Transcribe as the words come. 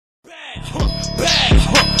Feel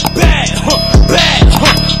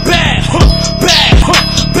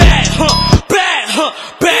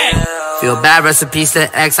bad, rest in peace to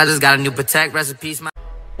X. I just got a new Protect, rest in peace.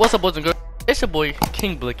 What's up, boys and girls? It's your boy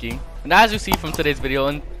King Bliky, and as you see from today's video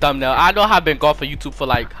and thumbnail, I know I've been gone for YouTube for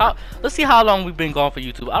like let's see how long we've been gone for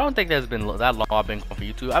YouTube. I don't think there's been that long I've been gone for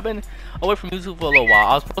YouTube. I've been away from YouTube for a little while.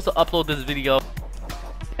 I was supposed to upload this video,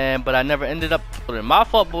 but I never ended up uploading. My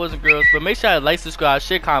fault, boys and girls. But make sure you like, subscribe,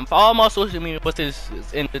 share, comment, follow my social media. What's this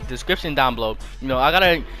in the description down below. I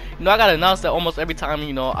gotta announce that almost every time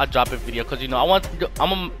I drop a video, because I want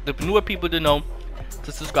the newer people to know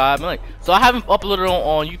to subscribe and like. So I haven't uploaded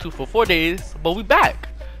on YouTube for 4 days, but we back.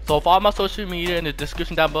 So follow my social media in the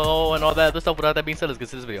description down below and all that other stuff. Without that being said, let's get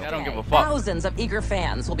to this video. I don't give a fuck. Thousands of eager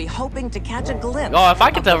fans will be hoping to catch a glimpse. Oh, if I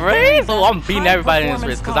get the race, I'm beating everybody in this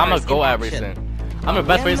race because I'm a go at racing. I'm the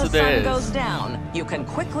best racer there is. When the sun goes down, you can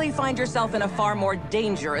quickly find yourself in a far more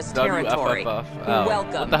dangerous territory.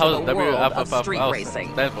 Welcome to the world of street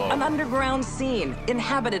racing. An underground scene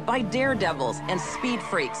inhabited by daredevils and speed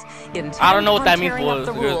freaks. I don't know what that means, boys.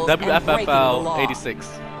 WFFL 86.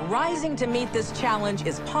 Rising to meet this challenge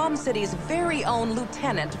is Palm City's very own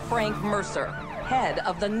Lieutenant Frank Mercer, head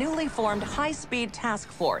of the newly formed high-speed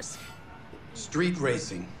task force. Street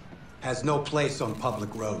racing has no place on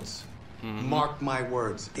public roads. Mark my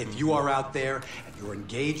words, if you are out there and you're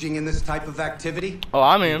engaging in this type of activity,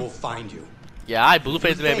 we'll find you. Yeah, I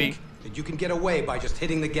Blueface, baby. That you can get away by just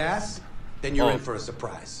hitting the gas, then you're in for a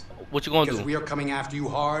surprise. What you gonna do? Because we are coming after you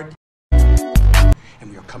hard, and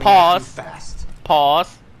we are coming after you fast.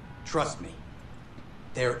 Pause. Trust me,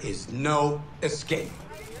 there is no escape.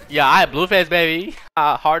 Yeah, I Blueface, baby.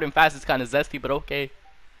 Hard and fast is kind of zesty, but okay.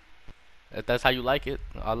 If that's how you like it,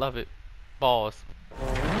 I love it. Pause.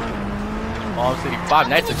 Palm City 5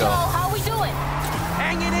 nights ago. How we doing?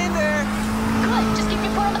 Hanging in there. Good. Just keep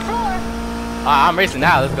your foot on the floor. I'm racing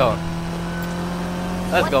now. Let's go.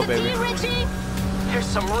 Let's go, baby. Richie? There's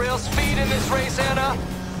some real speed in this race, Anna.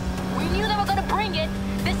 We knew they were gonna bring it.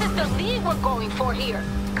 This is the lead we're going for here.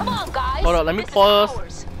 Come on, guys. Hold on. Let me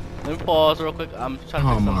pause. Let me pause real quick. I'm trying to.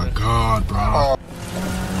 Oh my God, bro.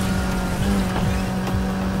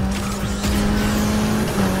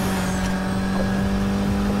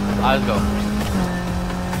 Let's go.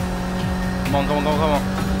 Come on, come on, come on, come on.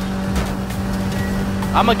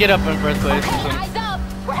 I'm gonna get up in first place. Okay, eyes up.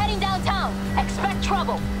 We're heading downtown. Expect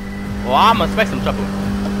trouble. Well, I'm gonna expect some trouble.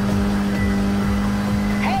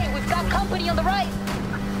 Hey, we've got company on the right.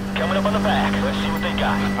 Coming up on the back. Let's see what they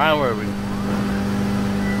got. I ain't worried.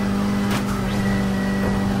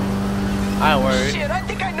 I ain't worried. Shit, I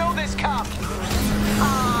think I know this cop.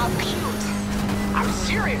 Aw, cute. I'm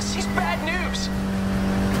serious. He's bad news.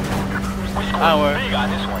 I don't worry. Big on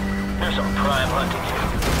this one. There's some prime hunting here.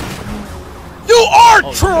 You are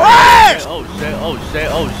trash! Oh shit, oh shit,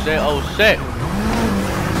 oh shit, oh shit.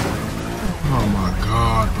 Oh my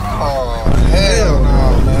God, bro. Oh, hell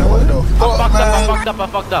no, man. What the fuck, I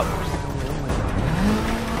fucked up.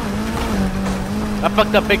 I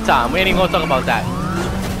fucked up big time. We ain't even gonna talk about that.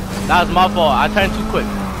 That was my fault. I turned too quick.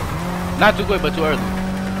 Not too quick, but too early.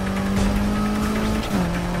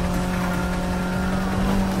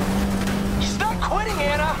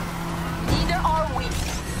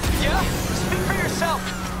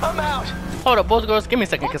 I'm out. Hold up, boys and girls, give me a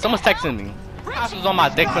second, cause someone's texting me. I was on my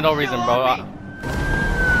dick for no reason, bro. Anna,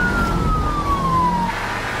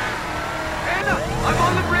 I'm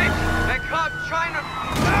on the bridge. That cop trying to.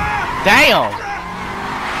 Damn.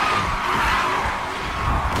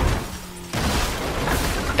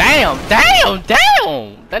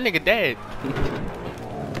 Damn. That nigga dead.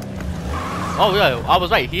 Oh yeah, I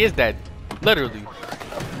was right. He is dead, literally.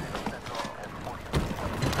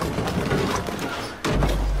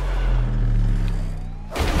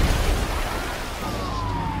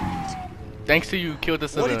 Thanks to you, killed the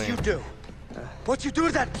civilian. What did you do? What'd you do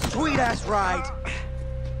to that sweet-ass ride?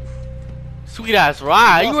 Sweet-ass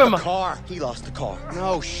ride? You lost the car. He lost the car.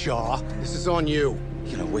 No, Shaw. This is on you.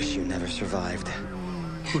 You're gonna wish you never survived.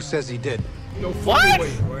 Who says he did? No what?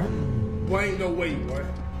 Way, boy. Boy, ain't no way, boy.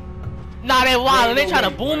 Nah, they wild. They trying to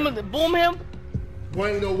boom him? Boy,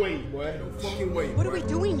 ain't no way, boy. No fucking way. What are we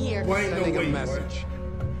doing here? Boy, ain't no Sending way, a message.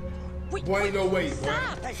 Wait, boy, ain't no way, boy.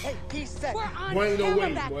 Stop! Hey, he said we're on boy, ain't no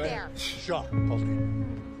way, back boy. there. Shaw, hold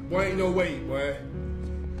it. Boy, ain't no way, boy.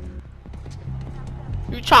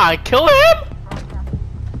 You trying to kill him?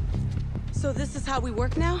 So this is how we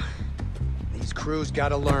work now? These crews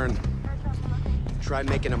gotta learn. Try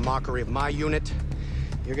making a mockery of my unit,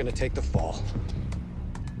 you're gonna take the fall.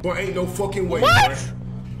 Boy, ain't no fucking way, what? Boy.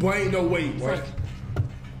 Boy, ain't no way, boy. Frank,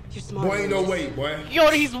 you're smart. Boy, ain't no way, boy.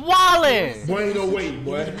 Yo, he's wildin'. Boy, ain't no way,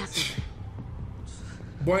 boy.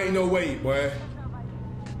 Boy, ain't no way, boy.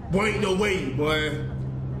 Boy, ain't no way, boy.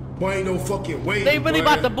 Boy, ain't no fucking way. They really boy.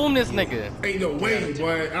 about to boom this nigga. Ain't no way,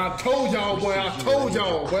 boy. I told y'all, boy. I told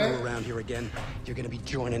y'all, boy. Around here again, you're gonna be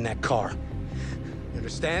joining that car. You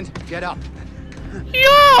understand? Get up.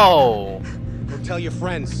 Yo! Go tell your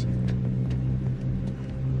friends.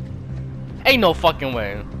 Ain't no fucking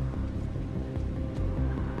way.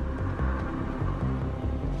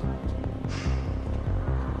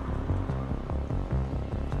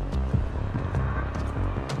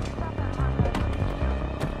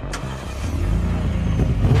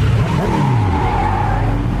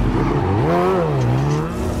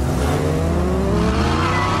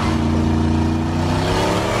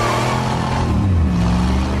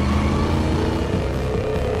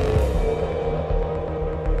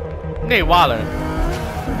 They wildin'.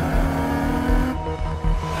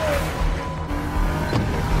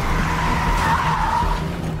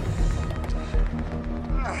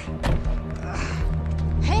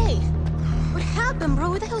 Hey, what happened, bro?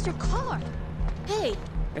 Where the hell's your car? Hey.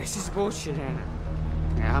 This is bullshit, Anna.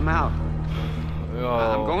 Yeah, I'm out.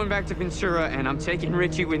 I'm going back to Ventura, and I'm taking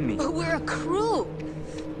Richie with me. But we're a crew.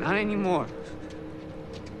 Not anymore.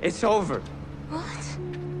 It's over. What?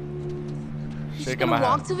 You just gonna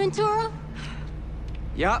walk to Ventura?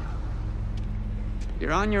 Yup.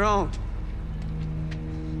 You're on your own.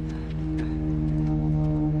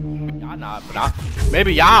 Y'all not, but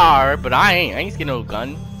maybe y'all are, but I ain't. I ain't getting no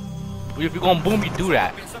gun. If you gonna boom, you do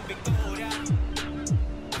that.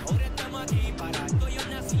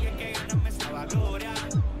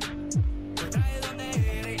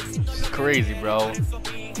 It's crazy, bro.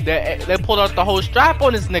 They pulled out the whole strap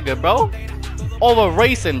on this nigga, bro. Over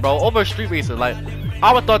racing, bro. Over street racing. Like,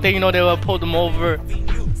 I would thought that, you know, they would pull them over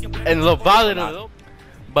and look violent.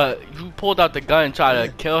 But you pulled out the gun and tried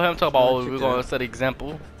to kill him. Talk about, oh, we're gonna set an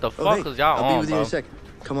example. The fuck is y'all on, bro? I'll be with you in a second.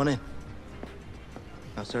 Come on in.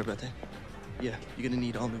 Oh, sorry about that. Yeah, you're gonna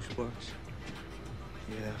need all new sparks.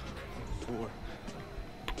 Yeah, 4.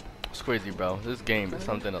 It's crazy, bro. This game is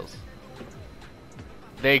something else.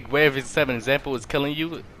 They where if 7 example is killing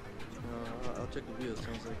you. I'll check the wheels.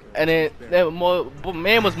 Sounds like. And then more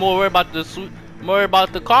man was more worried about the suit, more worried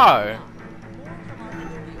about the car.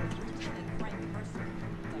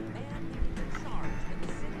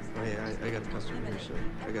 Oh yeah, I got a customer here, so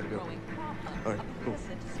I gotta go. All right, cool.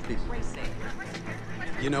 Peace.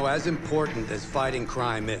 You know, as important as fighting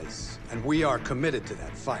crime is, and we are committed to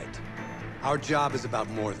that fight, our job is about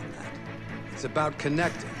more than that. It's about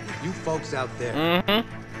connecting with you folks out there,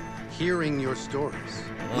 hearing your stories,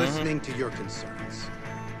 listening to your concerns.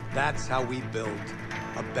 That's how we build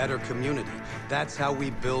a better community. That's how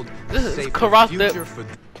we build a safer future for.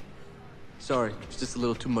 Sorry, it's just a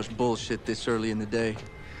little too much bullshit this early in the day.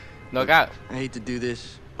 No, God. I hate to do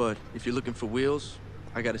this, but if you're looking for wheels,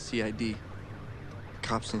 I got a CID.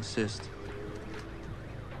 Cops insist.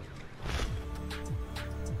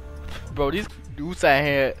 Bro, these dudes out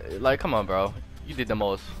here, like, come on, bro. You did the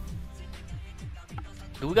most.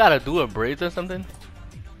 Do we gotta do a braids or something?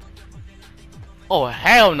 Oh,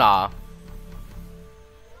 hell nah.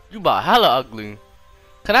 You about hella ugly.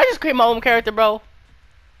 Can I just create my own character, bro?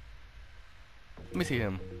 Let me see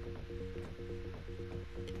him.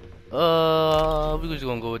 We just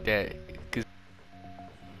gonna go with that.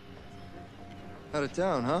 Out of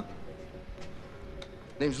town, huh?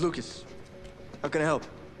 Name's Lucas. How can I help?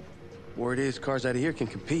 Word is cars out of here can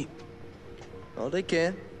compete. Oh, they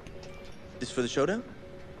can. This for the showdown?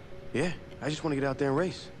 Yeah, I just want to get out there and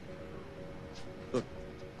race. Look,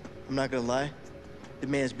 I'm not gonna lie. The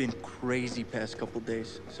man's been crazy past couple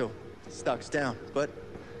days, so stock's down. But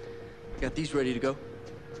got these ready to go.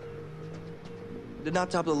 They're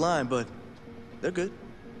not top of the line, but they're good.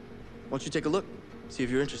 Why don't you take a look? See if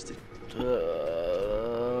you're interested.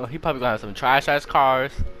 He probably gonna have some trash ass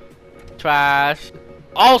cars. Trash.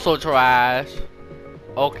 Also trash.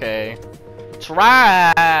 Okay.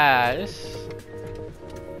 Trash.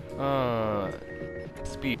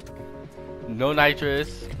 Speed. No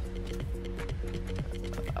nitrous.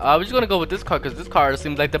 We're just gonna go with this car because this car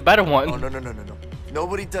seems like the better one. Oh, no.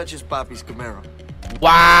 Nobody touches Papi's Camaro.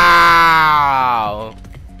 Wow.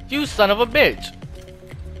 You son of a bitch.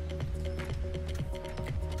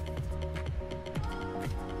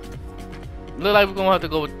 Look like we're gonna have to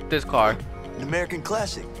go with this car. An American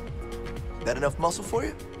classic. That enough muscle for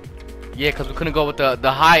you? Yeah, because we couldn't go with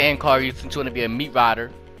the high-end car since you want to be a meat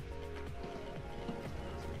rider.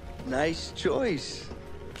 Nice choice.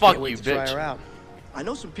 Fuck you, bitch. Try her out. I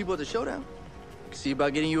know some people at the showdown. See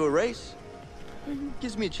about getting you a race.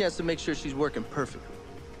 Gives me a chance to make sure she's working perfectly.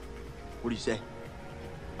 What do you say?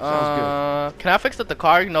 Sounds good. Can I fix up the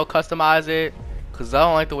car? You know, customize it. Cause I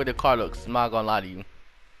don't like the way the car looks. I'm not gonna lie to you.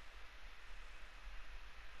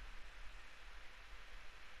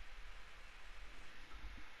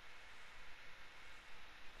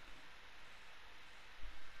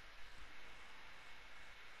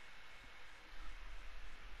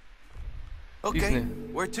 Okay,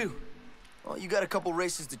 where to? Well, you got a couple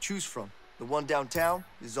races to choose from. The one downtown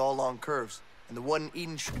is all long curves, and the one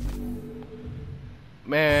in Eden.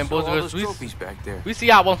 Man, both of us, back there. we see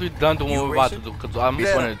how once we're done doing what we're about to do, because I'm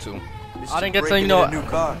just wanted to. I didn't get to, you know, new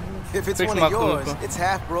car. If it's one of yours, it's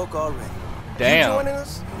half broke already. Damn. You joining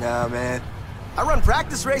us? Nah, man. I run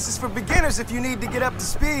practice races for beginners if you need to get up to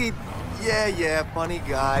speed. Yeah, funny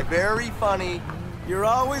guy. Very funny. You're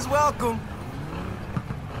always welcome.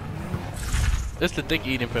 It's the thick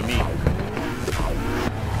eating for me.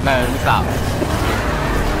 Man, let me stop.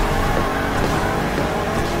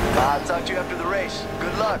 I'll talk to you after the race.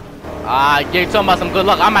 Good luck. Yeah, you talking about some good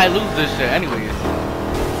luck. I might lose this shit anyways.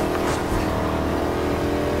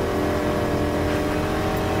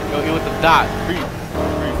 Yo, get with the dot. Breathe.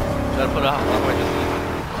 Try to put it out.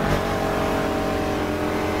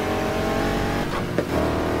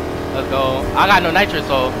 Let's go. I got no nitrous,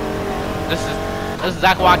 so this is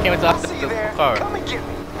exactly why I came into the car. Come and get me.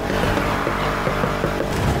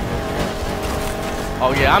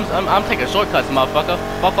 Oh yeah, I'm taking shortcuts, motherfucker.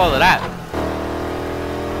 Fuck all of that.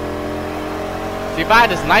 See, if I had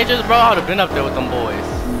this nitrous, bro, I would have been up there with them boys.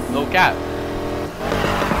 No cap.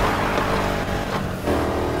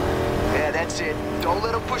 Yeah, that's it. Don't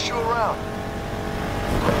let them push you around.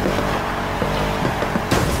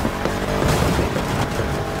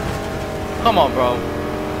 Come on, bro.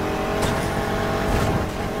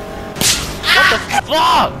 What the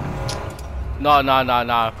fuck? No.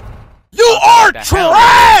 You are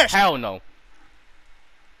trash! Hell no.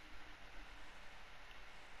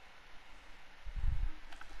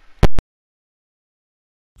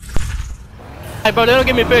 Hey, bro, they don't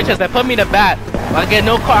give me a fair chance. They put me in the back. I get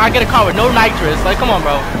no car. I get a car with no nitrous. Like, come on,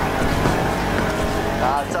 bro.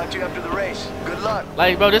 I'll talk to you after the race. Good luck.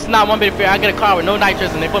 Like, bro, this is not one bit fair. I get a car with no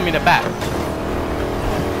nitrous and they put me in the back.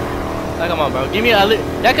 Like, come on, bro. Give me a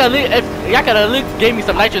y'all could at least gave me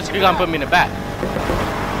some nitrous if you're gonna put me in the back.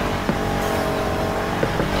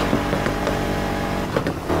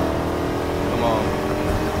 Come on.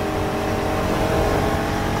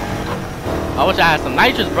 I wish I had some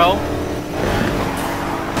nitrous, bro.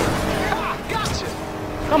 Gotcha.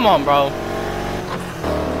 Come on, bro.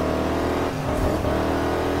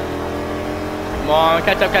 Come on,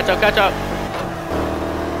 catch up.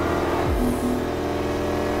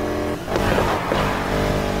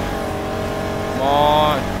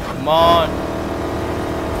 Come on.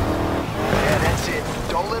 Yeah, that's it.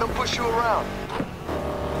 Don't let them push you around.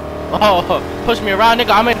 Oh, push me around,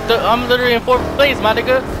 nigga. I'm literally in 4th place, my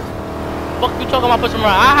nigga. Fuck you talking about pushing me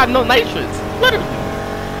around? I have no nitrous, literally.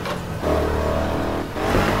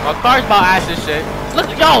 My car's about ass this shit. Look,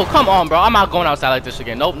 yo, come on, bro. I'm not going outside like this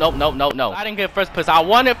again. Nope. I didn't get first place. I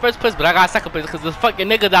wanted first place, but I got second place because this fucking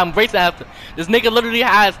nigga that I'm racing after. This nigga literally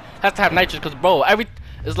has to have nitrous because, bro,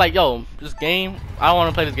 it's like, yo, this game. I don't want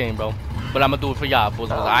to play this game, bro. But I'm gonna do it for y'all,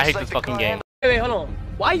 boys. I hate this fucking game. Wait, hold on.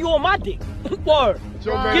 Why you on my dick? Word.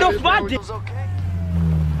 Get off my dick.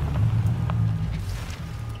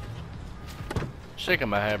 Shaking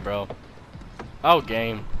my head, bro. Out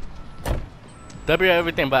game. W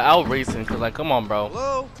everything but out racing, cause like, come on, bro.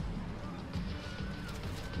 Hello?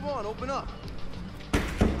 Come on, open up.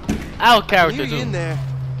 Out character too. In there.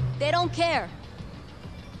 They don't care.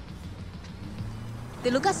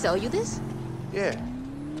 Did Lucas sell you this? Yeah.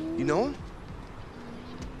 You know him?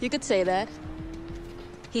 You could say that.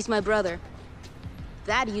 He's my brother.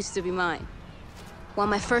 That used to be mine. Won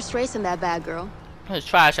my first race in that bad girl. His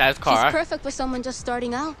trash ass car. She's perfect for someone just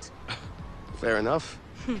starting out. Fair enough.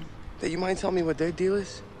 Hey, you mind telling me what their deal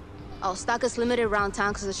is? Oh, stock is limited around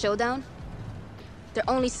town because of the showdown. They're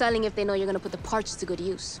only selling if they know you're gonna put the parts to good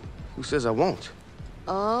use. Who says I won't?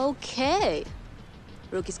 Okay.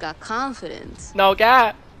 Rookie's got confidence. No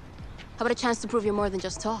God. How about a chance to prove you're more than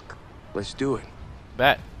just talk? Let's do it.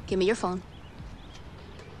 Bet. Give me your phone.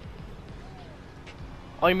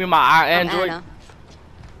 Oh, you mean my Android? Anna.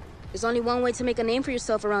 There's only one way to make a name for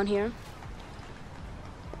yourself around here.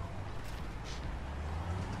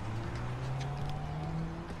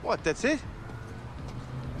 What, that's it?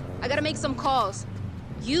 I gotta make some calls.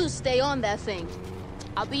 You stay on that thing.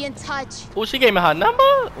 I'll be in touch. Oh, she gave me her number?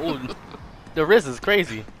 Ooh, the Riz is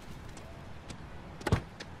crazy.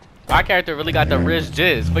 My character really got the Riz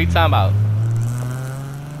jizz. What you talking about?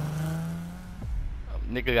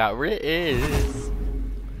 Nigga got Riz.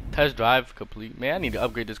 Test drive complete. Man, I need to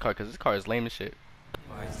upgrade this car because this car is lame as shit.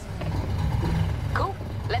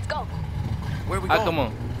 Let's go. Where we going? Come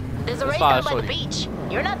on. There's a race down by the beach.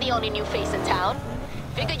 You're not the only new face in town.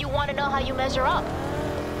 Figure you want to know how you measure up.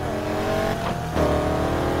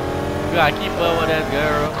 You gotta keep up with that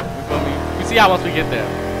girl. You feel me? We see how once we get there.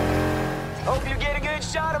 Hope you get a good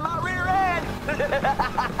shot of my rear end.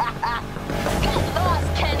 Get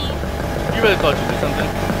lost, Kenny. You really thought you did something?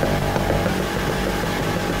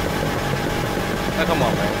 Now come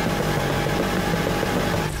on, man.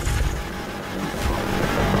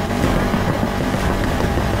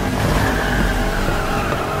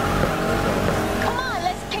 Come on,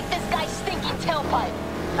 let's kick this guy's stinking tailpipe.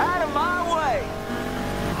 Out of my way.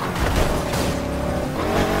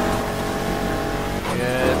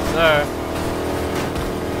 Yes, sir.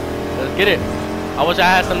 Let's get it. I wish I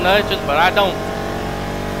had some nudges, but I don't.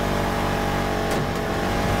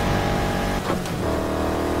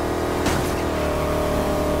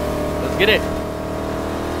 Let's get it.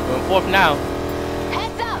 Going fourth now.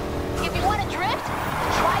 Heads up. If you want to drift,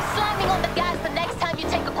 try slamming on the gas the next time you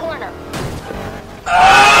take a corner.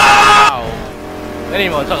 Ow! They didn't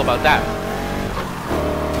even want to talk about that.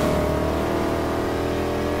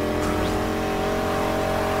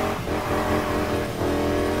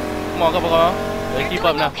 Come on, come on. Let's keep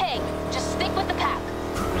up now. Okay, just stick with the pack.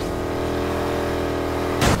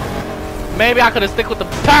 Maybe I could have stick with the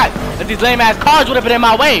pack if these lame ass cars would have been in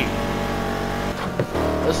my way.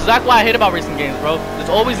 That's exactly what I hate about racing games, bro. There's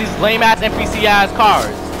always these lame ass NPC ass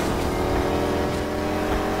cars.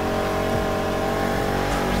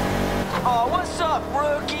 Oh, what's up,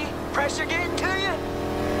 rookie? Pressure getting to you?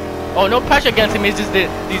 Oh, no pressure against me. It's just that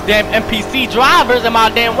these damn NPC drivers in my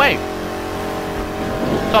damn way.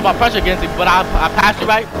 Talk about pressure against me, but I passed you,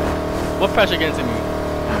 right? What pressure against me?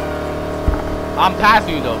 I'm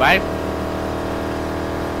passing you though, right?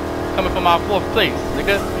 Coming from our fourth place,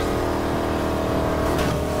 nigga.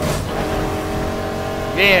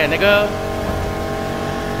 Yeah, nigga.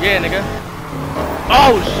 Yeah, nigga.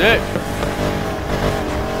 Oh shit.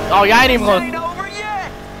 Oh, y'all ain't even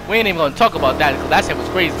gonna. We ain't even gonna talk about that because that shit was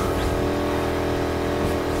crazy.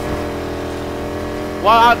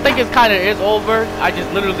 Well, I think it's kind of is over. I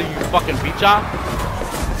just literally fucking beat y'all.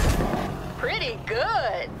 Pretty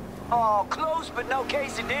good. Oh, close but no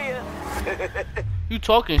quesadilla. You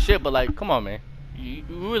talking shit, but like, come on, man. You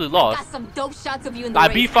really lost. Got some dope shots of you in the I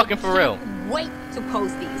race. be fucking for real. Wait to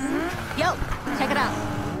post these. Yo, check it out.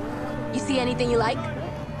 You see anything you like?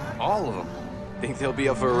 All of them. Think they'll be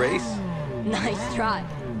up for a race? Nice try.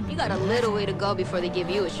 You got a little way to go before they give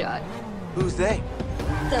you a shot. Who's they?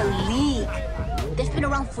 The League. They've been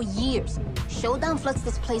around for years. Showdown floods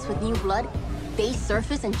this place with new blood. They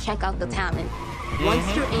surface and check out the talent. Once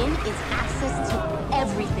you're in, it's access to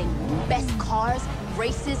everything. Best cars,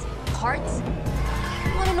 races, parts.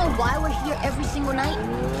 You wanna know why we're here every single night?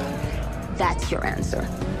 That's your answer.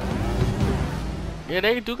 Yeah,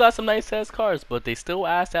 they do got some nice ass cars, but they still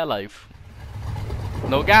ass at life.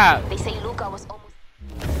 No God. They say Luca was almost.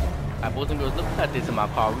 I wasn't gonna look at this in my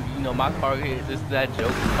car. You know, my car here, this is that joke.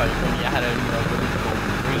 It's probably funny. I had a, really go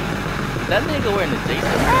green. That nigga wearing the Jason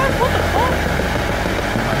mask? What the fuck?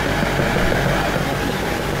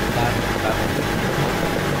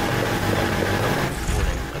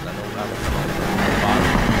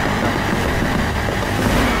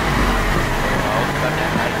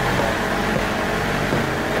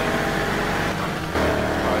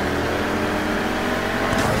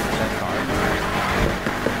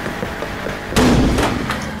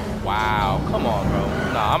 Wow, come on, bro.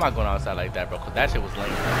 Nah, I'm not going outside like that, bro, because that shit was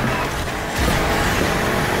lame.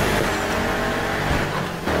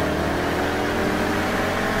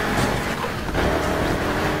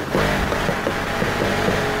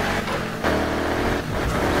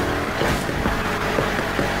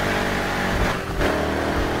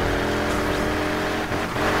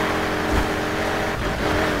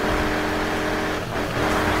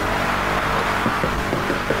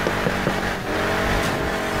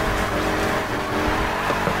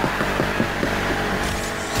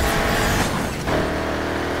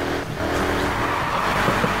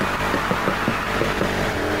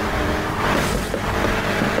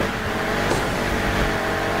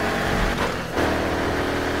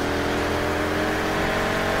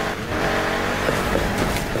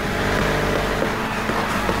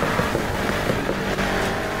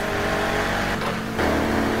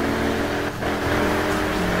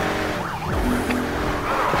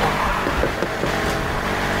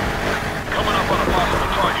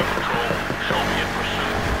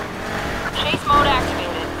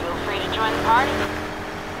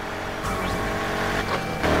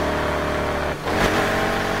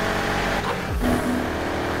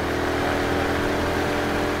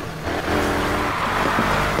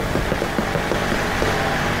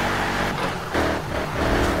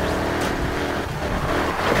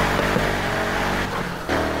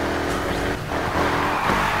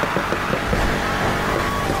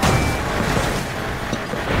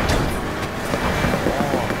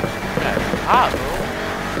 hot, bro.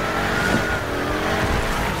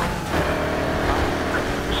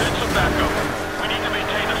 Send some backup. We need to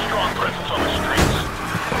maintain a strong presence on the streets.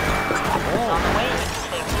 It's on the way.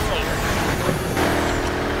 Thank you later.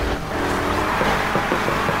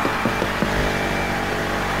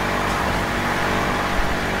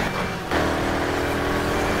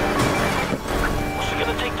 What's it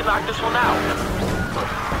gonna take to knock this one out?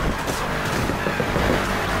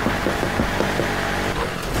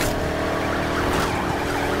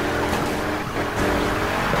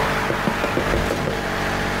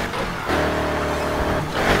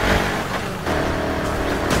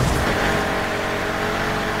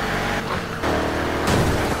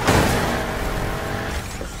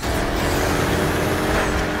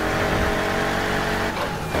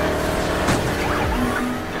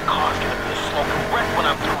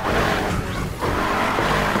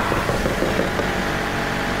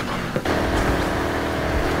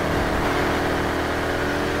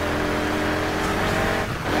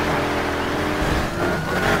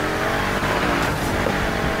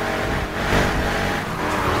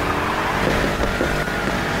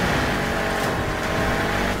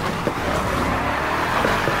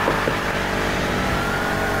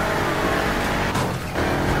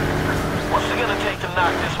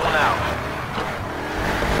 Knock this one out.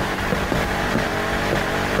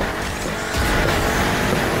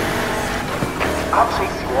 I'll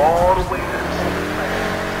take you all the way to the same planet.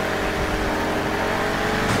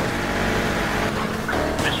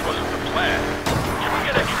 This wasn't the plan. Can we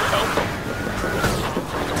get extra help?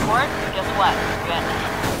 Support? Guess what? Good.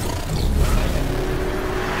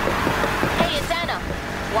 Hey, it's Anna.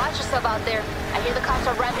 Watch yourself out there. I hear the cops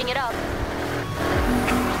are ramping it up.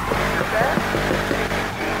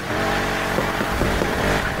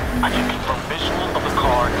 I can confirm visual of the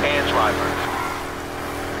car and driver.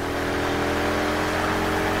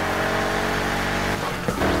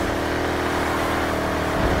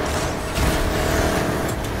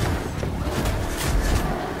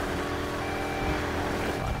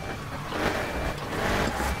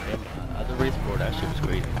 The race bro, that shit was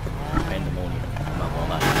crazy. Pandemonium. I'm not gonna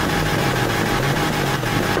lie.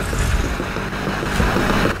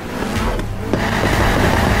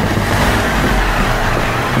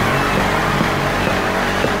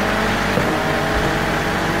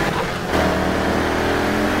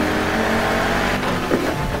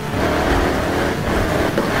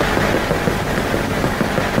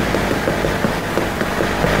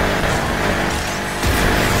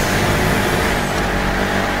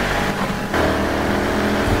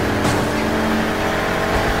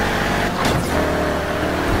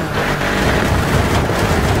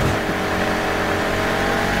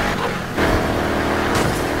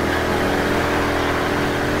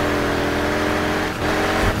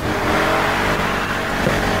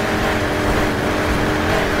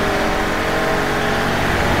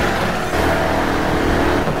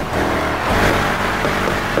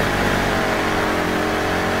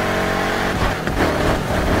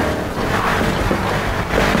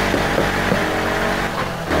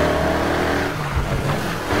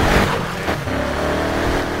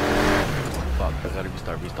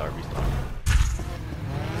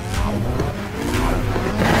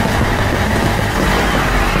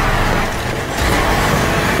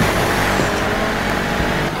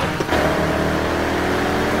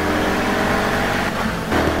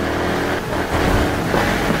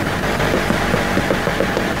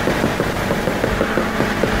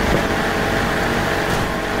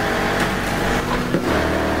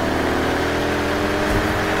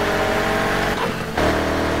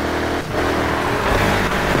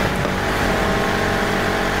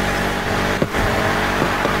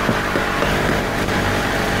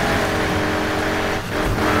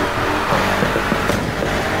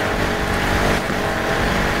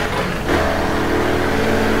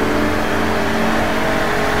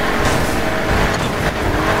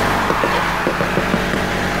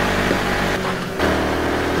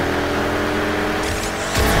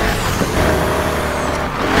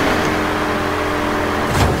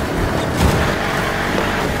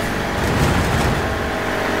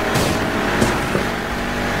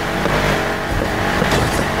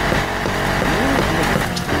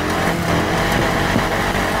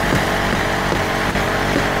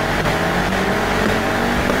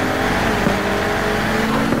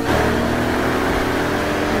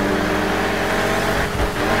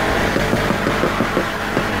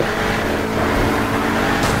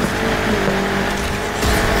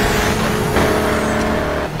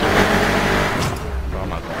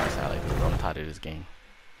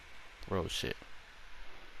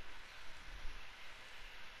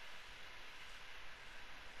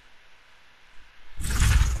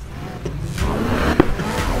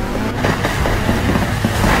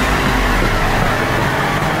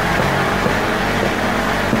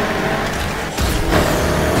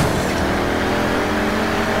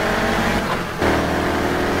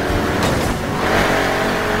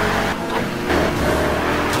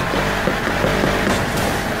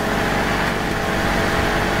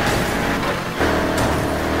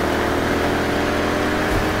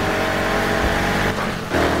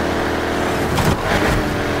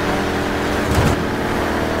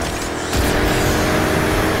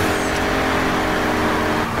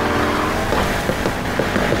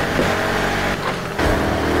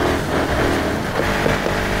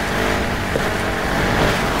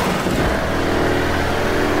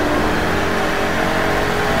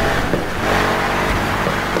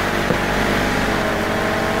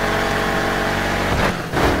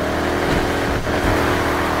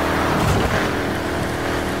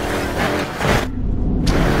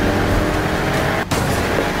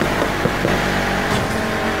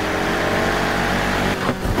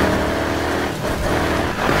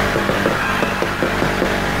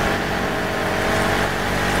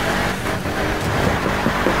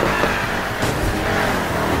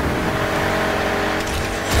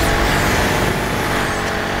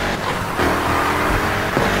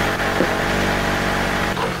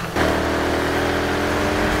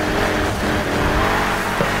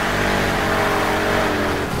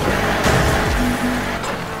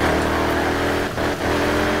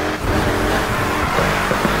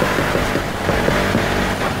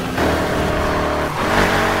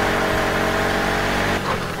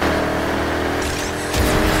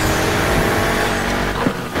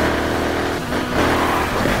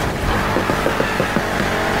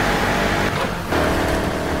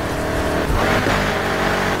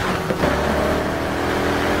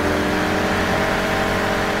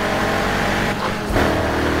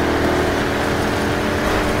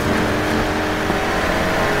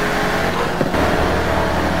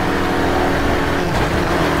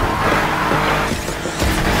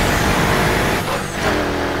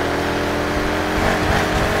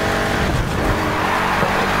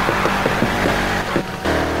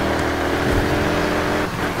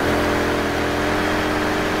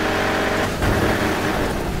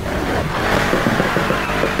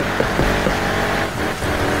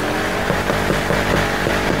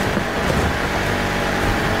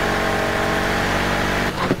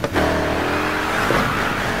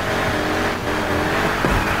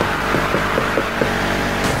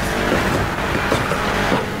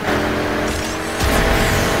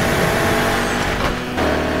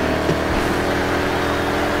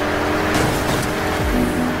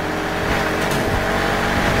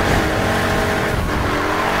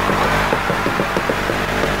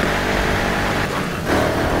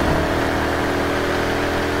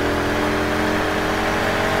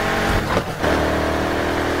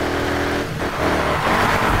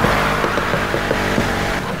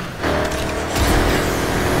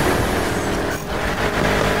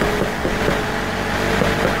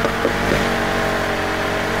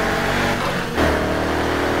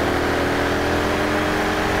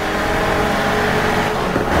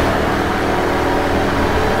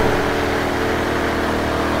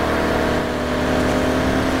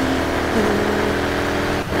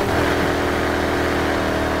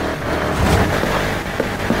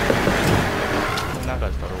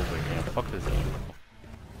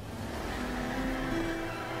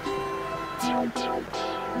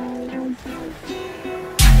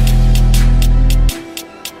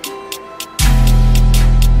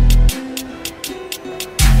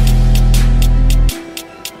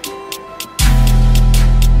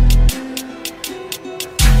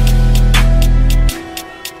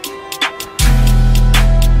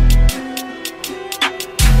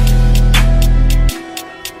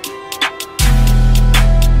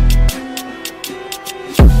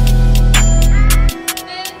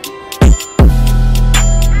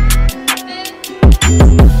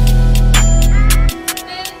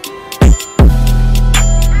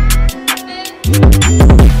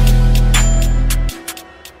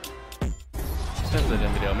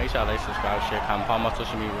 Make sure y'all like, subscribe, share, comment, follow my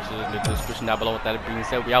social media, which is in the description down below. With that being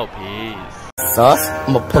said, we out. Peace. Sauce,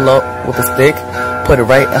 I'ma pull up with a stick, put it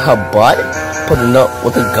right in her butt, put it up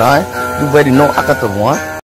with a gun. You already know I got the one.